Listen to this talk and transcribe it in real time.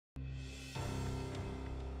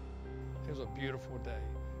was a beautiful day.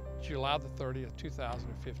 July the 30th,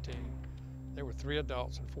 2015. There were 3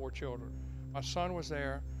 adults and 4 children. My son was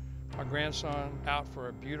there, my grandson out for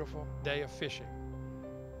a beautiful day of fishing.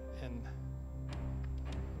 And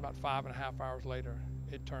about 5.5 hours later,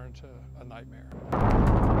 it turned to a nightmare.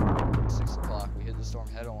 6 o'clock, we hit the storm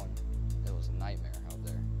head on. It was a nightmare out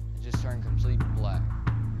there. It just turned complete black.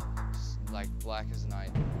 Like black as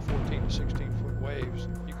night. 14 to 16 foot waves.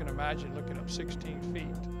 You can imagine looking up 16 feet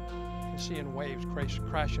and seeing waves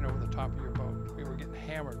crashing over the top of your boat. We were getting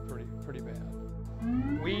hammered pretty bad.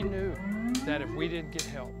 We knew that if we didn't get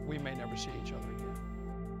help, we may never see each other again.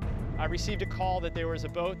 I received a call that there was a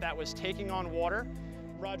boat that was taking on water.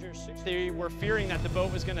 They were fearing that the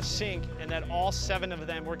boat was going to sink and that all 7 of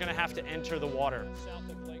them were going to have to enter the water.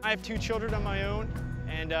 I have 2 children of my own,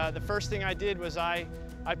 and the first thing I did was I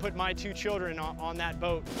put my 2 children on that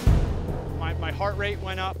boat. My heart rate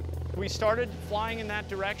went up. We started flying in that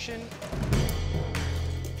direction.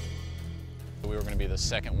 We were going to be the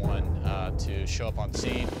second one to show up on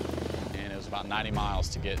scene, and it was about 90 miles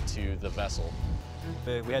to get to the vessel.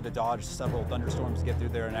 We had to dodge several thunderstorms to get through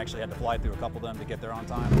there and actually had to fly through a couple of them to get there on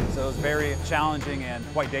time. So it was very challenging and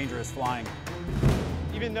quite dangerous flying.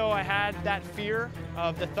 Even though I had that fear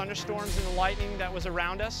of the thunderstorms and the lightning that was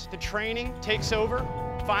around us, the training takes over.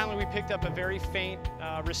 Finally, we picked up a very faint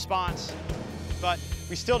response, but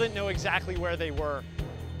we still didn't know exactly where they were.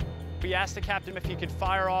 We asked the captain if he could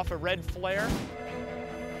fire off a red flare,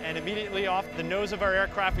 and immediately off the nose of our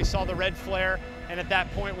aircraft, we saw the red flare, and at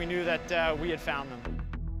that point, we knew that we had found them.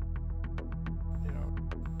 You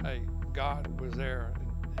know, hey, God was there,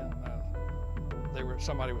 and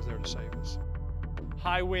somebody was there to save us.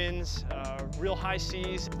 High winds, real high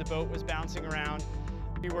seas, the boat was bouncing around.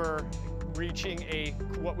 We were reaching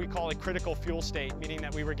what we call a critical fuel state, meaning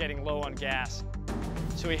that we were getting low on gas.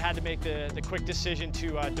 So we had to make the quick decision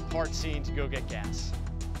to depart scene to go get gas.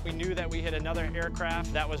 We knew that we hit another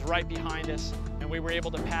aircraft that was right behind us, and we were able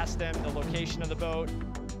to pass them the location of the boat.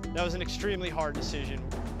 That was an extremely hard decision.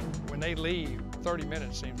 When they leave, 30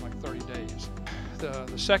 minutes seems like 30 days. The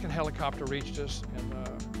second helicopter reached us, and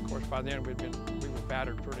of course by then we were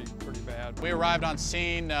battered pretty bad. We arrived on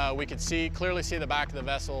scene. We could clearly see the back of the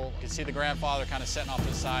vessel. You could see the grandfather kind of sitting off to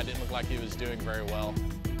the side. Didn't look like he was doing very well.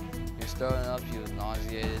 He was throwing up, he was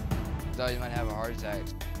nauseated. Thought he might have a heart attack.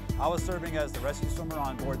 I was serving as the rescue swimmer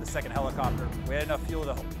on board the second helicopter. We had enough fuel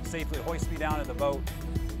to safely hoist me down in the boat,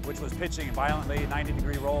 which was pitching violently,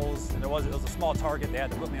 90-degree rolls, and it was a small target. They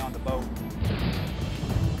had to put me on the boat.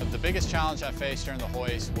 But the biggest challenge I faced during the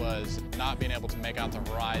hoist was not being able to make out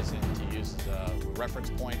the horizon to use as a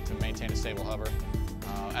reference point to maintain a stable hover.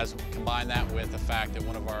 As we combine that with the fact that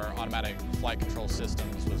one of our automatic flight control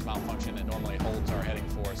systems was malfunctioning, it normally holds our heading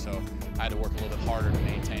for, so I had to work a little bit harder to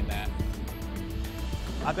maintain that.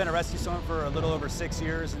 I've been a rescue swimmer for a little over 6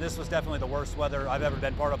 years, and this was definitely the worst weather I've ever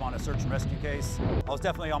been part of on a search and rescue case. I was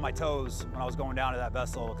definitely on my toes when I was going down to that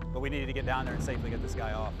vessel, but we needed to get down there and safely get this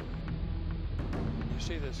guy off. You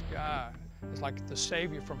see this guy, it's like the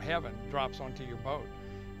Savior from heaven drops onto your boat,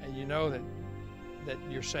 and you know that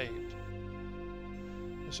you're saved.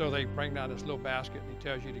 And so they bring down this little basket, and he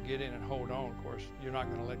tells you to get in and hold on. Of course, you're not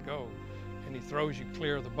going to let go. And he throws you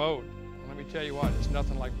clear of the boat. And let me tell you what, it's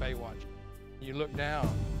nothing like Baywatch. You look down,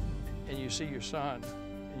 and you see your son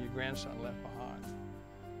and your grandson left behind.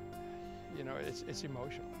 You know, it's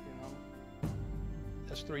emotional, you know.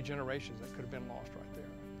 That's 3 generations that could have been lost right there.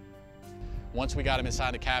 Once we got him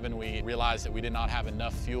inside the cabin, we realized that we did not have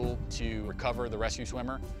enough fuel to recover the rescue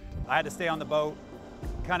swimmer. I had to stay on the boat,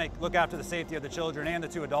 kind of look after the safety of the children and the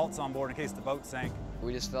 2 adults on board in case the boat sank.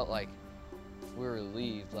 We just felt like we were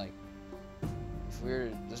relieved, like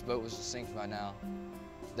if this boat was to sink by now,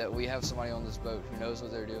 that we have somebody on this boat who knows what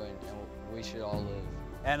they're doing, and we should all live.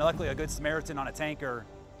 And luckily a good Samaritan on a tanker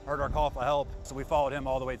heard our call for help, so we followed him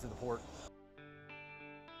all the way to the port.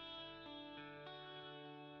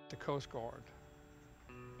 The Coast Guard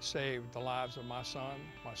saved the lives of my son,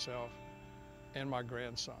 myself, and my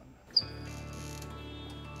grandson.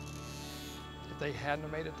 If they hadn't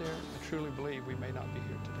made it there, I truly believe we may not be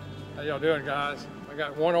here today. How y'all doing, guys? I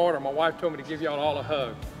got one order. My wife told me to give y'all all a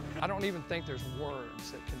hug. I don't even think there's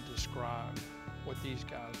words that can describe what these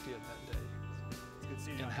guys did that day.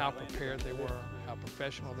 And how prepared they were, how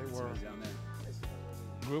professional they were.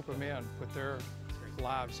 A group of men put their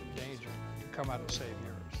lives in danger to come out and save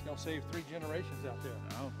yours. Y'all saved 3 generations out there.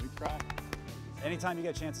 No, we tried. Anytime you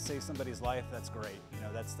get a chance to save somebody's life, that's great. You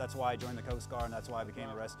know, that's why I joined the Coast Guard, and that's why I became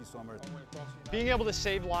a rescue swimmer. Being able to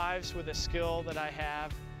save lives with a skill that I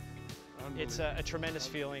have, it's a tremendous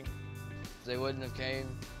feeling. If they wouldn't have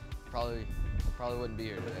came, probably probably wouldn't be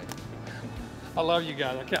here today. I love you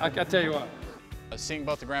guys. I tell you what. Seeing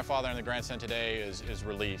both the grandfather and the grandson today is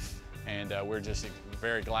relief, and we're just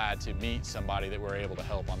very glad to meet somebody that we're able to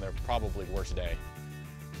help on their probably worst day.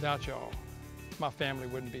 Without y'all, my family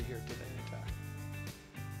wouldn't be here today, in fact.